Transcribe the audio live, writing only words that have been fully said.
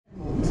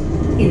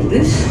de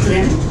bus,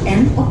 tram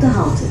en op de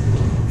halte.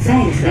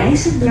 Veilig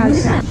reizen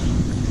bewustzijn.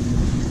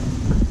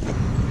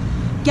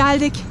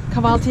 Geldik.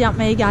 Kahvaltı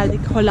yapmaya geldik.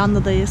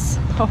 Hollanda'dayız.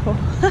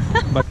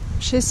 Bak.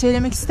 Bir şey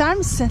söylemek ister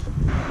misin?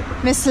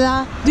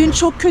 Mesela dün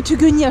çok kötü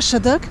gün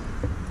yaşadık.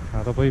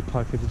 Arabayı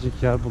park edecek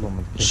yer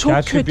bulamadık. Çok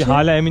Gerçi kötü.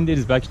 hala emin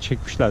değiliz. Belki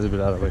çekmişlerdi bir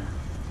arabayı.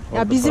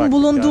 Ya bizim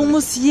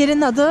bulunduğumuz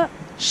yerin adı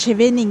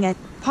Scheveningen.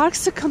 Park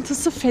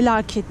sıkıntısı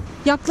felaket.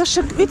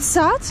 Yaklaşık 3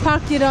 saat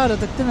park yeri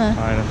aradık değil mi?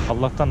 Aynen.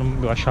 Allah'tan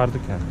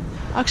başardık yani.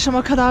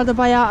 Akşama kadar da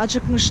bayağı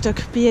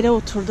acıkmıştık. Bir yere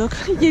oturduk.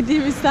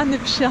 Yediğimizden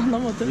de bir şey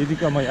anlamadım.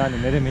 Yedik ama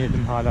yani nereye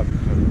yedim hala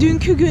bilmiyorum.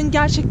 Dünkü gün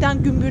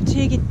gerçekten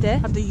gümbürtüye gitti.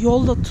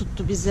 Yol da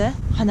tuttu bize.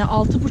 Hani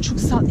 6,5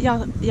 saat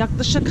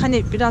yaklaşık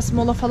hani biraz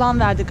mola falan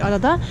verdik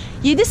arada.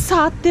 7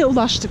 saatte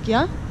ulaştık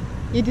ya.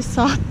 7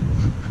 saat.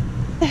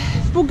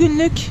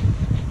 Bugünlük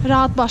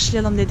rahat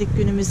başlayalım dedik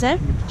günümüze.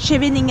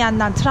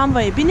 Scheveningen'den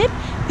tramvaya binip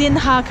Den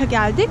Haag'a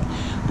geldik.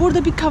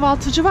 Burada bir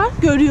kahvaltıcı var.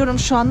 Görüyorum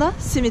şu anda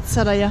Simit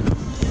Sarayı.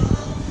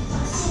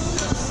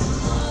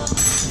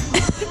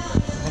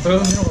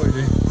 Hatırladın mı o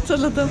videoyu?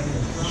 Hatırladım.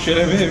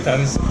 Şöyle bir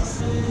tanesi.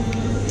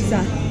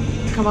 Güzel.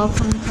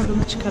 Kahvaltının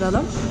tadını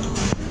çıkaralım.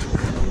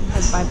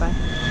 Hadi bay bay.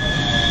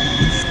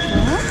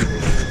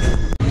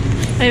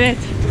 Evet,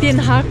 Den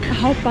Haag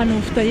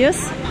Hauptbahnhof'tayız.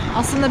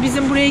 Aslında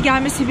bizim buraya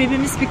gelme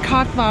sebebimiz bir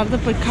kart vardı.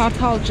 Bir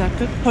kartı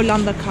alacaktık.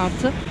 Hollanda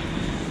kartı.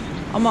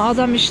 Ama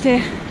adam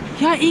işte...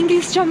 Ya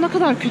İngilizcem ne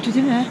kadar kötü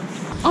değil mi?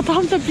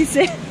 Adam da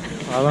bize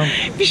Adam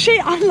bir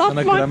şey sana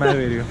anlatmakta. gramer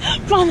veriyor.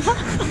 Bana.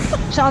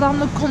 İşte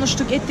adamla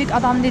konuştuk ettik.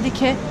 Adam dedi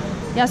ki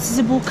ya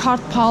size bu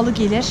kart pahalı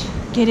gelir.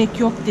 Gerek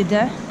yok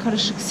dedi.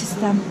 Karışık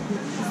sistem.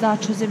 Biz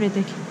daha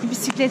çözemedik. Bir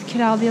bisiklet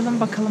kiralayalım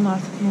bakalım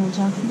artık ne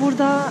olacak.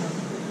 Burada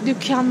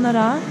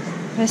dükkanlara,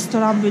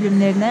 restoran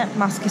bölümlerine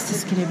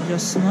maskesiz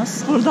girebiliyorsunuz.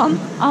 Buradan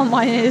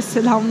Almanya'ya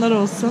selamlar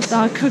olsun.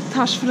 Daha 40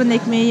 taş fırın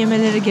ekmeği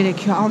yemeleri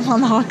gerekiyor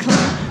Alman halkının.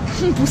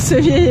 Bu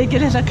seviyeye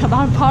gelene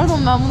kadar. Pardon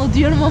ben bunu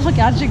diyorum ama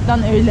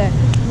gerçekten öyle.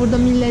 Burada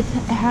millet,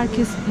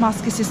 herkes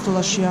maskesiz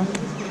dolaşıyor.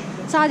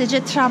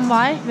 Sadece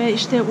tramvay ve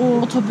işte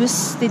o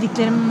otobüs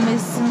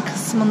dediklerimizin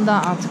kısmında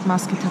artık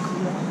maske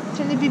takılıyor.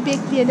 Şimdi bir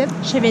bekleyelim.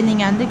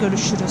 Scheveningen'de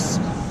görüşürüz.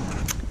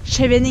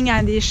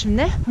 Scheveningen'deyiz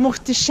şimdi.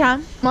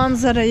 Muhteşem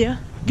manzarayı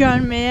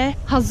görmeye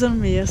hazır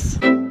mıyız?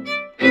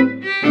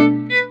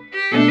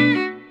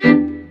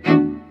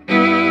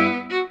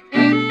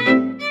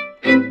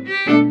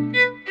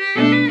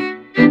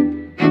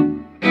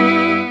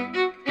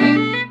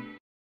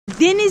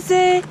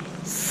 Denize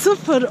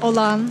sıfır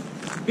olan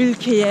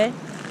ülkeye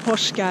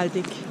hoş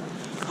geldik.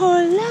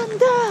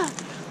 Hollanda,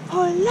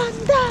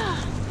 Hollanda.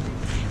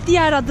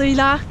 Diğer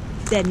adıyla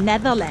The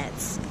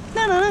Netherlands.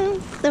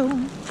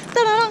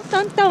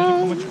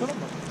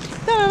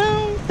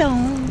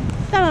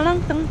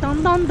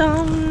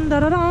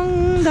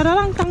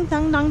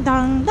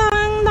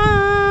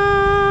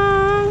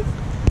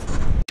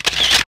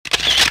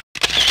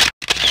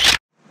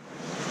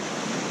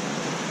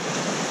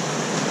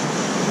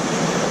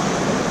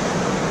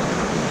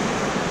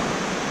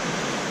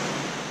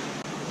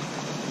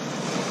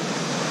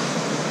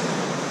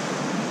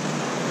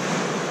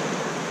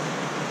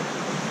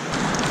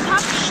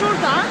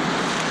 Şurada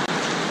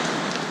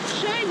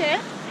şöyle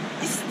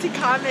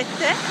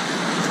istikamette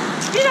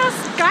biraz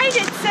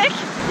gayretsek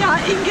ya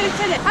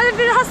İngiltere hani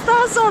biraz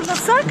daha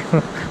zorlasak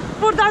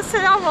buradan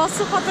selam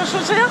olsun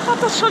Fatoş Hoca'ya.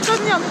 Fatoş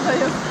Hoca'nın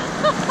yanındayım.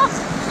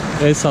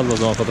 El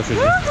salladım o Fatoş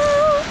Hoca'ya.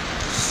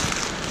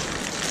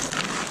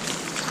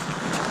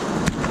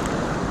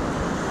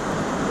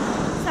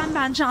 Sen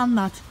bence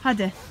anlat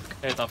hadi.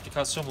 Evet,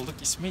 aplikasyon bulduk.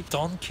 İsmi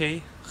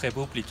Donkey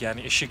Republic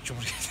yani Eşek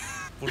Cumhuriyeti.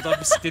 Buradan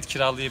bisiklet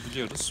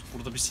kiralayabiliyoruz.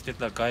 Burada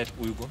bisikletler gayet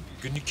uygun.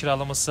 Günlük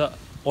kiralaması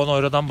 10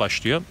 eurodan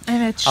başlıyor.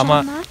 Evet şu Ama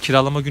anda...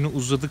 kiralama günü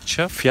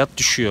uzadıkça fiyat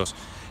düşüyor.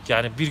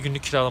 Yani bir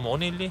günlük kiralama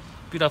 10.50,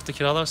 bir hafta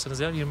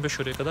kiralarsanız eğer 25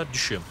 euroya kadar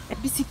düşüyor.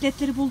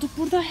 Bisikletleri bulduk.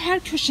 Burada her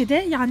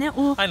köşede yani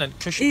o Aynen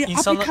köşe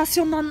insanlar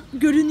aplikasyondan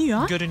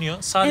görünüyor.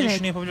 Sadece Evet.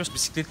 şunu yapabiliyorsunuz.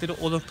 Bisikletleri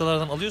o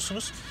noktalardan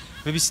alıyorsunuz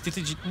ve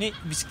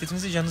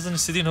bisikletinizi canınızın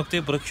istediği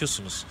noktaya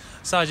bırakıyorsunuz.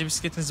 Sadece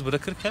bisikletinizi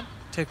bırakırken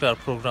tekrar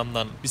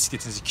programdan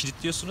bisikletinizi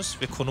kilitliyorsunuz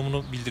ve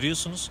konumunu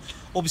bildiriyorsunuz.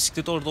 O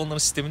bisiklet orada onların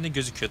sisteminde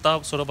gözüküyor.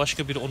 Daha sonra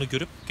başka biri onu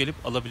görüp gelip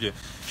alabiliyor.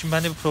 Şimdi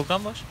bende bir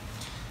program var.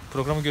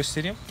 Programı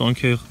göstereyim.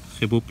 Donkey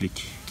Republic.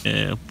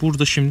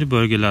 Burada şimdi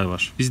bölgeler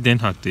var. Biz Den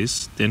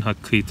Haag'dayız. Den Haag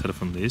kıyı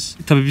tarafındayız.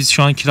 Tabii biz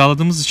şu an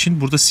kiraladığımız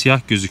için burada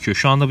siyah gözüküyor.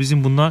 Şu anda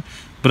bizim bunlar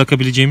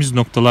bırakabileceğimiz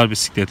noktalar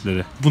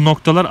bisikletleri. Bu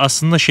noktalar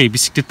aslında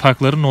bisiklet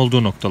parklarının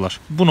olduğu noktalar.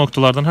 Bu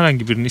noktalardan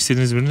herhangi birini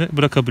istediğiniz birini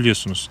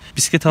bırakabiliyorsunuz.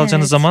 Bisiklet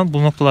alacağınız zaman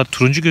bu noktalar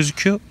turuncu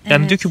gözüküyor.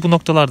 Yani diyor ki bu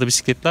noktalarda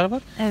bisikletler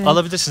var. Evet.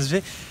 Alabilirsiniz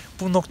ve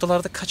bu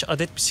noktalarda kaç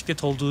adet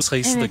bisiklet olduğu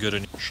sayısı da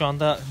görünüyor. Şu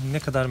anda ne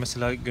kadar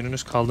mesela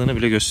gününüz kaldığını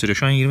bile gösteriyor.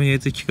 Şu an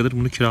 27 dakikadır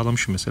bunu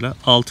kiralamışım mesela.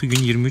 6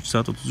 gün 23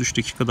 saat 33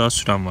 dakika daha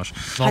süren var.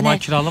 Normal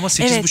kiralama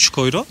 8,5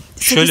 euro.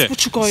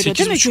 8,5 euro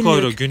değil mi? 8,5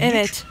 euro günlük.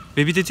 Evet.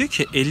 Ve bir de diyor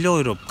ki 50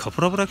 euro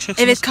kapora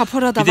bırakacaksınız. Evet,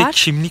 kapora da var. Bir de var.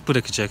 kimlik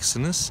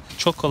bırakacaksınız.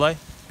 Çok kolay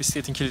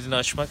Bisikletin kilidini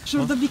açmak.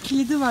 Şurada bir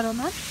kilidi var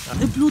onun.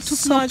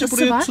 Bluetooth Sadece noktası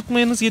buraya var.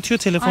 tutmayanız yetiyor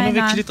telefonu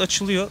Aynen. ve kilit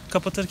açılıyor.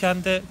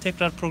 Kapatırken de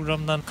tekrar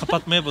programdan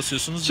kapatmaya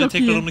basıyorsunuz ve Çok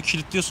tekrar iyi. onu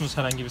kilitliyorsunuz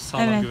herhangi bir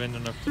sağlam Evet. güvenilir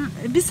nokta.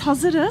 Biz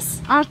hazırız.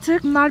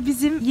 Artık bunlar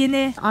bizim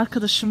yeni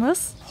arkadaşımız.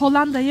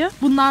 Hollanda'yı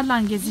bunlarla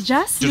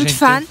gezeceğiz. Renkli.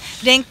 Lütfen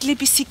renkli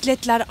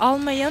bisikletler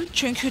almayın.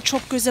 Çünkü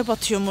çok göze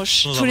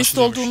batıyormuş. Bunu Turist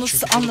anlaşılıyormuş. olduğunuz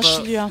Çünkü burada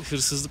anlaşılıyor.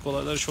 hırsızlık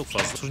olayları çok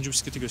fazla. Turuncu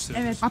bisikleti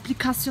gösteriyor. Evet,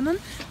 aplikasyonun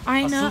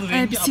aynı Asıl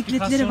rengi,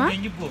 bisikletleri aplikasyon var.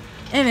 rengi bu.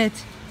 Evet,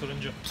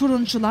 Turuncu.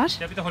 turuncular.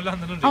 Ya bir de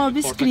Hollanda'nın rengi. Ama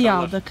biz gri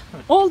portakallar. aldık.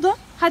 Oldu.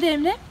 Hadi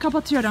Emre,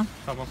 kapatıyorum.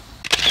 Tamam.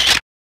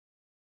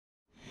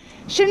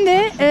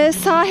 Şimdi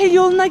sahil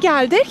yoluna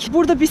geldik.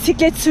 Burada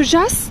bisiklet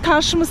süreceğiz.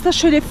 Karşımızda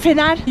şöyle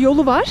fener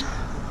yolu var.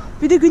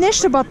 Bir de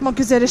güneş de batmak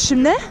üzere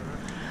şimdi.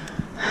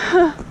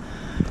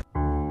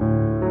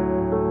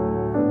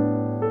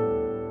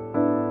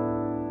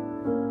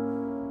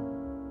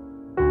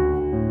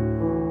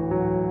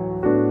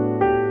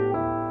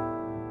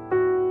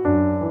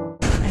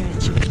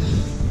 Evet.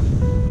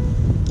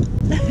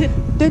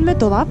 Dönme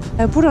dolap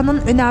buranın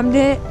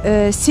önemli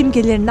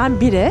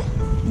simgelerinden biri.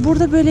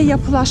 Burada böyle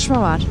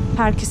yapılaşma var.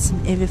 Herkesin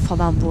evi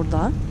falan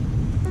burada.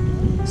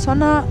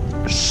 Sonra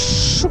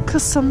şu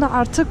kısımda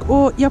artık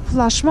o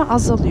yapılaşma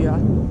azalıyor.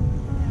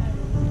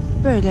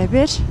 Böyle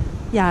bir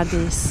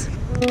yerdeyiz.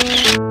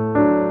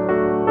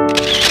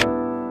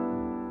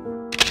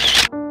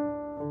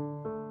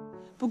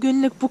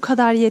 Bugünlük bu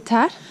kadar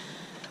yeter.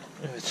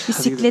 Evet.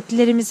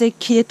 Bisikletlerimize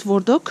kilit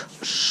vurduk.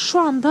 Şu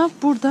anda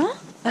burada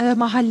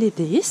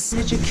mahalledeyiz.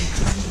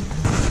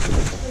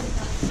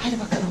 Hadi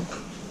bakalım.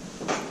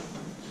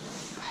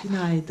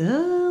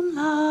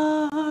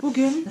 Günaydınlar.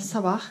 Bugün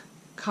sabah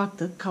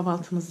kalktık,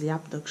 kahvaltımızı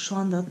yaptık. Şu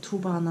anda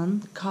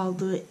Tuğba'nın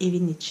kaldığı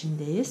evin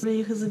içindeyiz.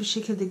 Burayı hızlı bir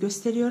şekilde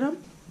gösteriyorum.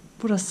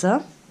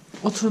 Burası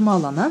oturma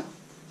alanı.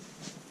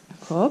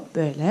 Hop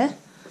böyle.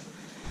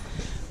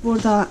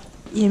 Burada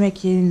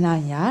yemek yenilen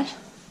yer.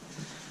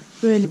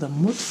 Böyle de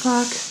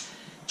mutfak.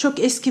 Çok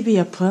eski bir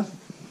yapı.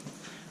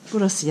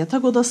 Burası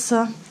yatak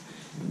odası.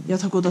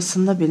 Yatak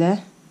odasında bile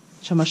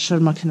çamaşır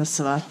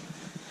makinesi var.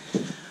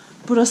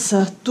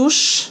 Burası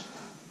duş.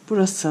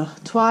 Burası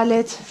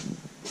tuvalet.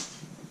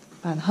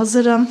 Ben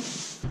hazırım.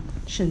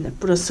 Şimdi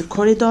burası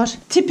koridor.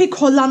 Tipik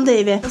Hollanda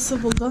evi.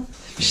 Nasıl buldun?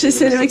 Bir şey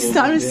söylemek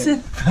ister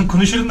misin? Ben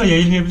konuşurum da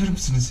yayınlayabilir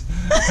misiniz?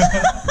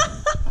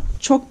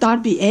 Çok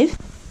dar bir ev.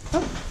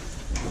 Hop.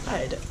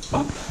 Haydi.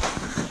 Hop.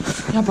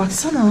 Ya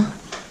baksana.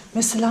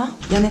 Mesela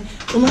yani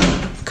onun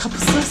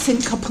kapısı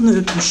senin kapını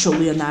öpmüş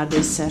oluyor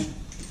neredeyse.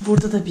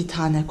 Burada da bir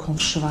tane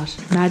komşu var.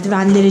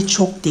 Merdivenleri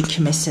çok dik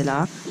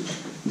mesela.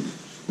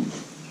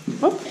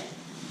 Hop.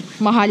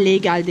 Mahalleye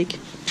geldik.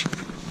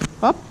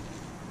 Hop.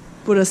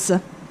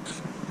 Burası.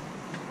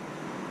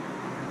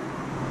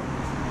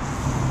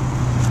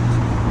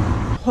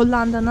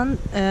 Hollanda'nın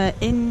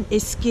en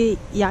eski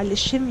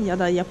yerleşim ya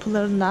da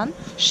yapılarından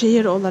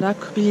şehir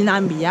olarak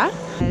bilinen bir yer.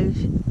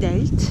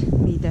 Delft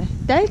miydi?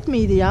 Delft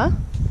miydi ya?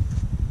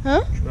 Ha?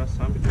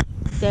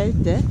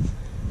 Delft'ti.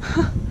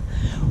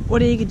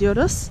 Oraya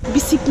gidiyoruz.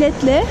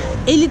 Bisikletle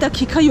 50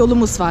 dakika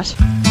yolumuz var.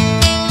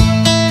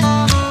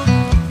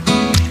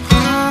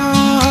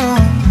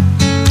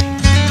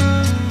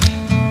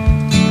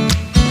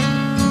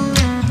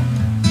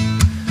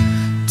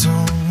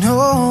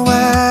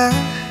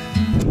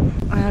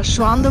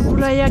 Şu anda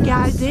buraya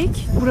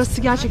geldik.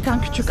 Burası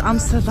gerçekten küçük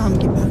Amsterdam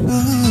gibi.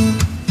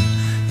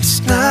 It's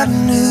not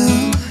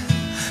new,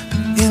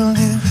 but it'll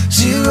do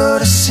 0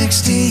 to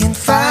 60 in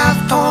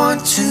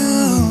 5.2.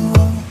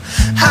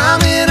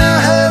 I'm in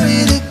a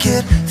hurry to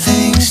get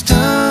things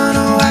done.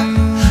 Oh, I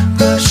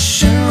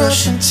rush and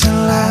rush until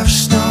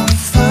life's no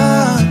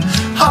fun.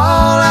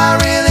 All I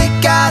really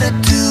gotta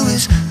do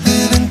is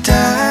live and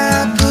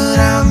die, but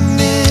I'm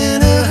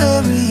in a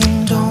hurry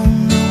and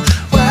don't know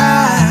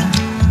why.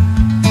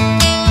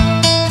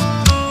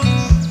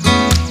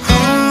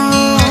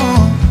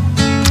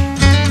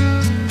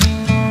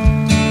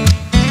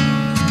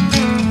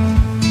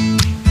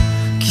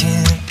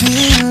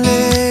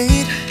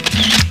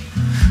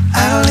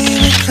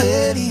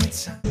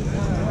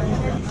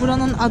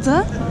 Buranın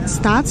adı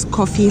Start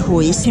Coffee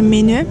House.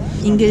 Menü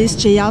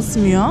İngilizce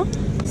yazmıyor.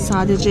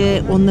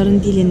 Sadece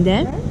onların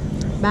dilinde.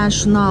 Ben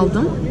şunu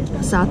aldım.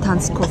 Zaten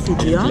coffee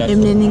diyor.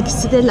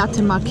 Emre'ninkisi de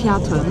latte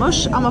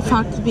macchiato'ymuş ama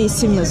farklı bir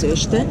isim yazıyor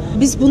işte.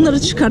 Biz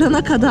bunları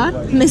çıkarana kadar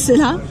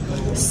mesela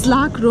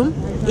Schlagroom,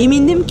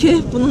 emindim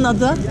ki bunun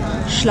adı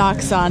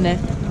Schlagsahne.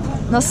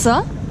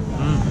 Nasıl?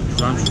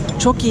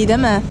 Çok iyi değil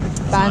mi?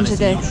 Bence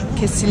de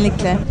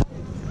kesinlikle.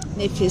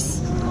 Nefis.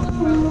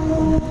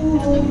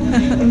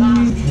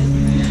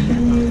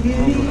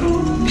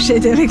 Bir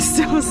şey demek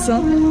istiyor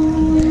musun?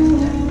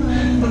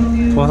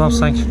 Bu adam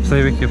sanki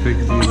playback yapıyor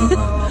gibi.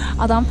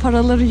 Adam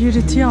paraları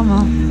yürütüyor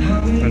ama.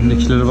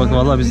 Öndekilere bak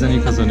vallahi bizden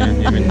iyi kazanıyor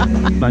yeminle.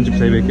 Bence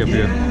playback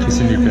yapıyor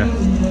kesinlikle.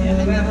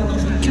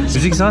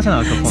 Müzik zaten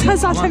arka fon. Sen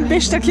zaten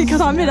 5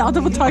 dakikadan beri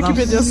adamı takip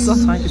ediyorsun.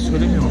 Sanki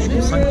söylemiyormuş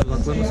gibi, sanki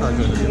kulaklarını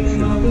sadece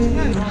öyle.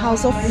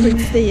 House of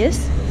Fruits'teyiz.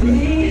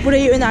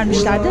 Burayı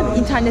önermişlerdi.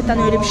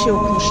 İnternetten öyle bir şey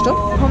okumuştum.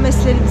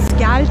 Pomeslerimiz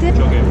geldi.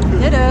 Çok iyi.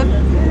 Derim.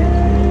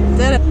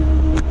 Derim.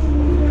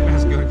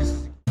 Biraz gölgesiz.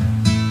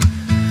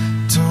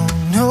 Don't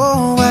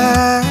know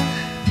why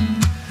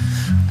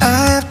I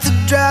have to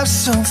drive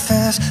so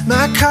fast.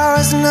 My car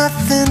has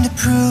nothing to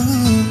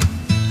prove.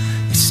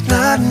 It's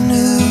not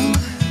new,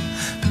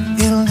 but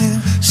it'll do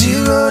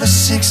 0 to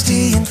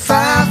 60 in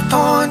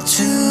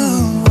 5.2.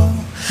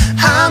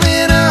 I'm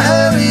in a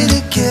hurry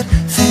to get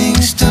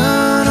things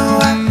done. Oh,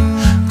 I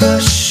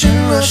rush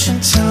and rush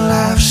until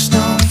life's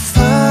no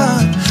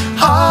fun.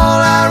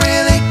 All I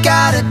really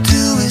gotta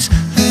do is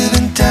live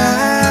and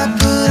die,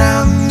 but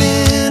I'm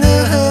in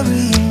a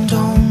hurry and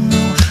don't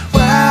know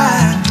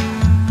why.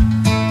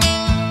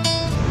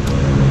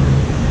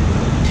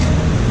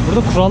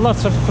 Burada kurallar,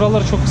 trafik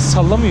kuralları çok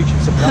sallamıyor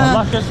kimse. Ya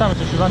Allah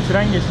göstermesin, şuradan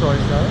tren geçti o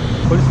yüzden.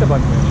 Polis de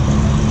bakmıyor.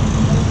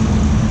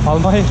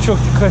 Almanya'ya çok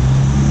dikkat.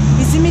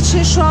 Bizim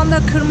için şu anda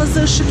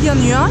kırmızı ışık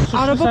yanıyor.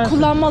 Araba sensin.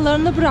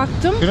 kullanmalarını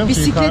bıraktım. Görüyor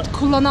musun Bisiklet yukarı?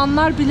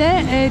 kullananlar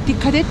bile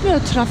dikkat etmiyor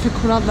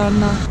trafik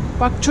kurallarına.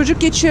 Bak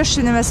çocuk geçiyor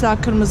şimdi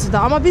mesela kırmızıda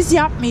ama biz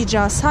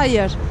yapmayacağız.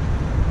 Hayır.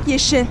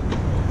 Yeşil.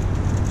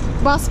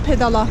 Bas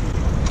pedala.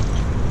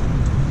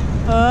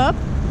 Hop.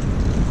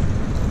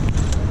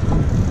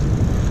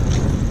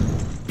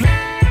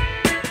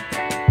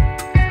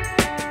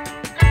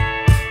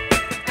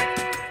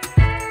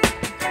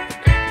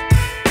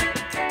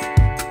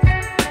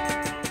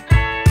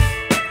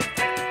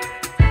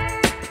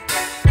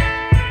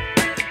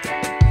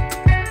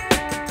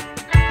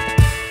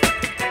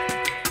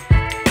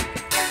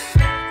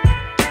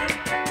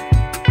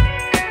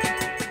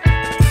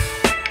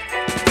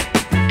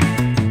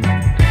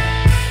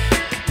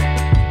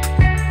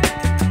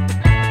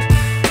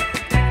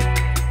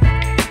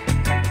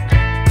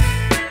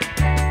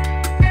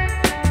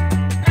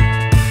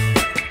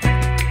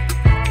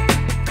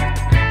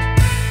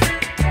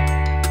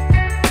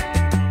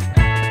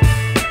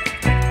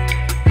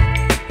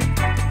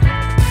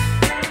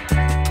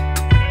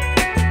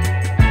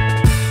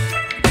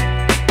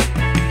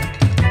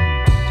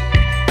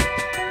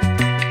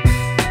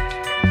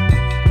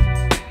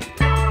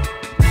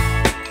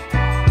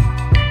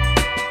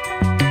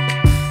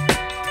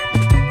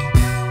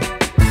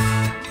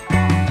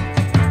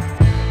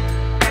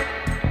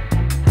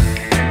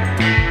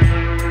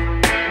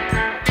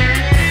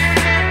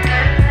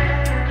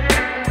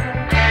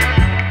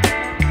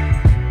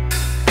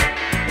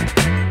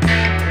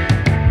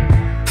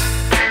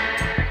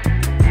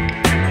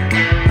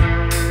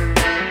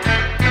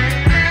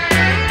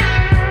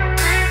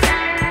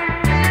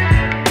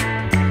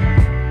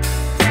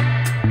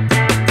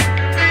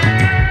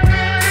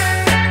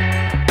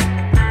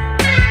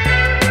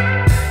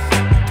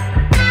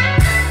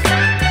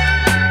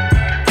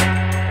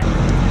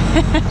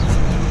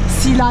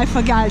 Sea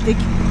Life'a geldik.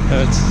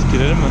 Evet,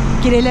 girelim mi?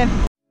 Girelim.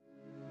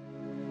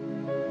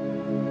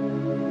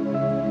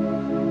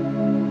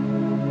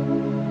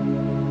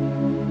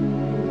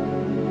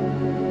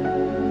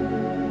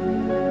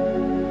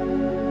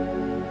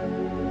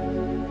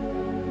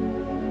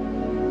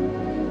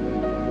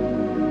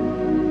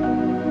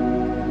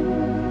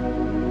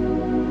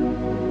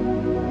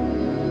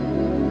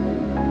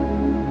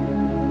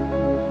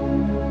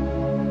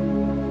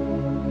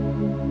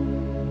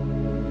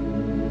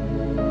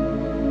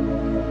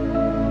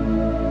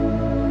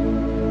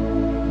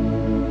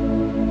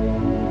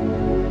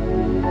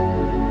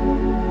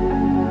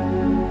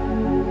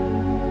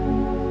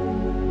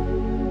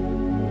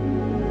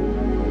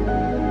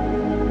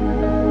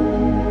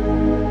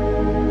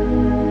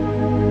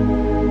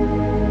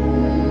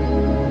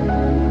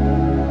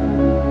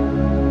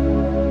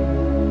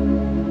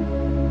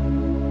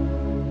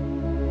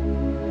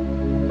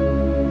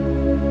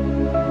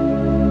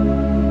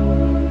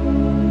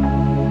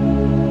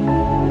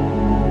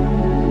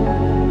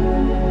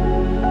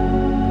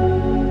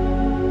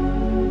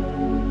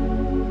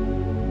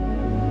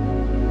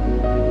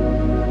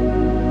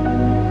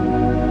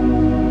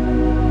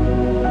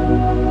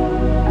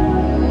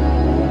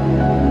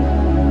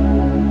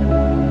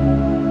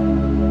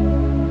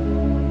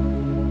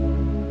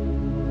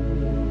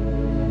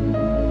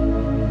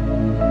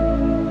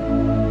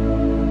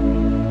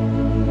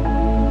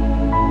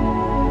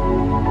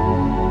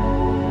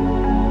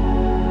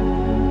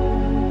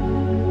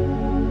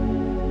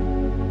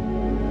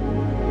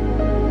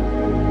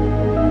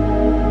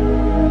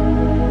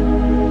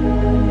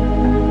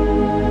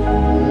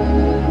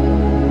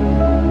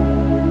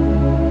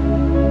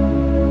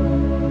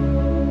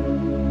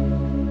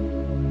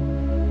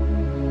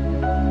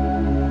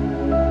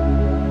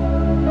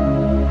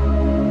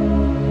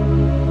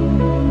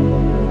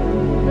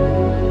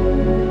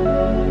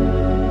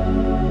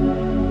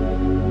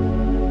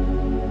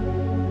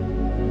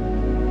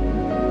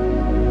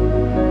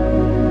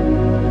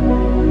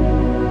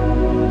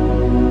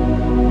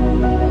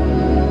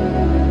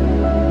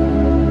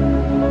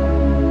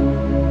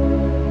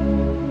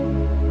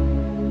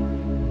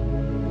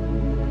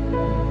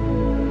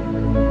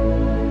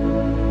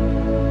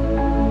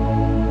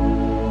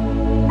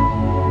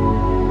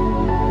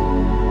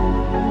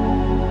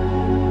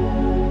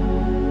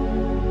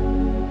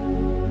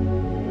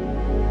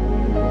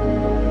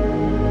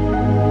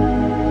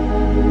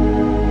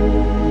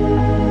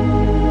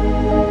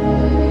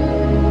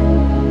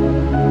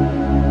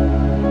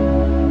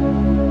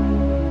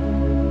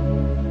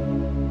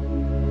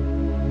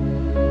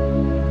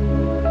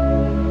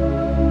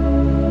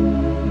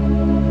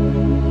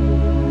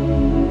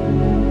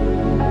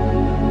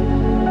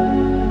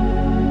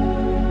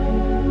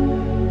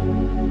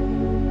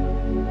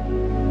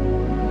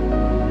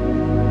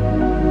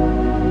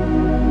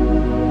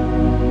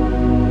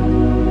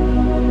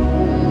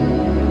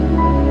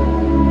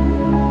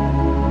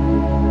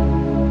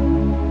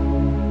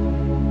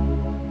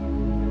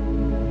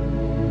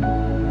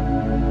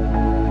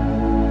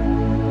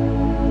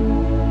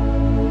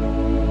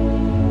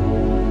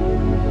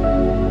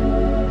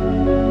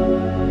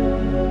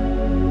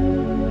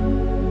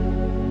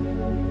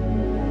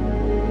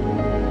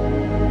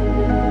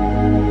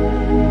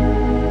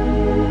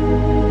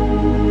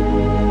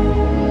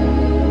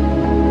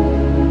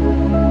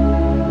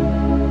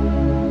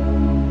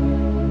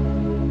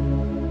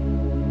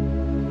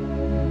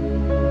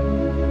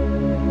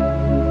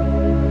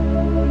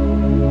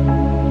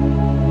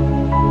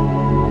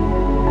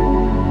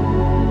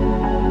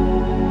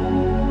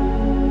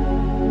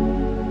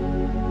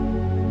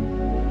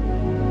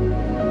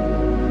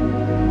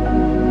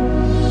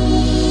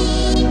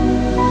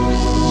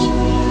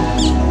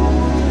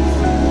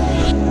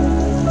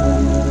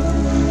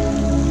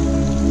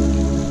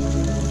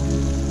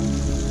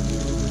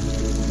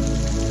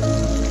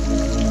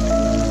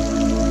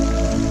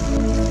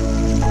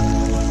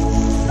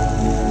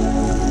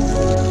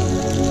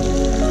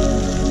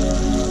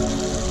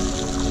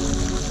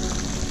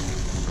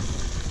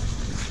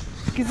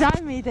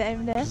 Güzel miydi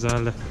Emre?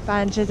 Güzeldi.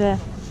 Bence de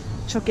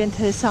çok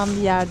enteresan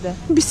bir yerdi.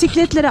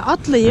 Bisikletlere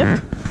atlayıp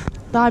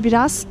daha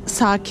biraz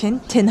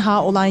sakin,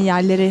 tenha olan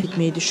yerlere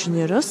gitmeyi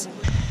düşünüyoruz.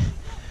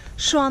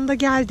 Şu anda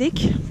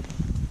geldik.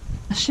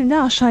 Şimdi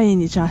aşağıya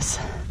ineceğiz.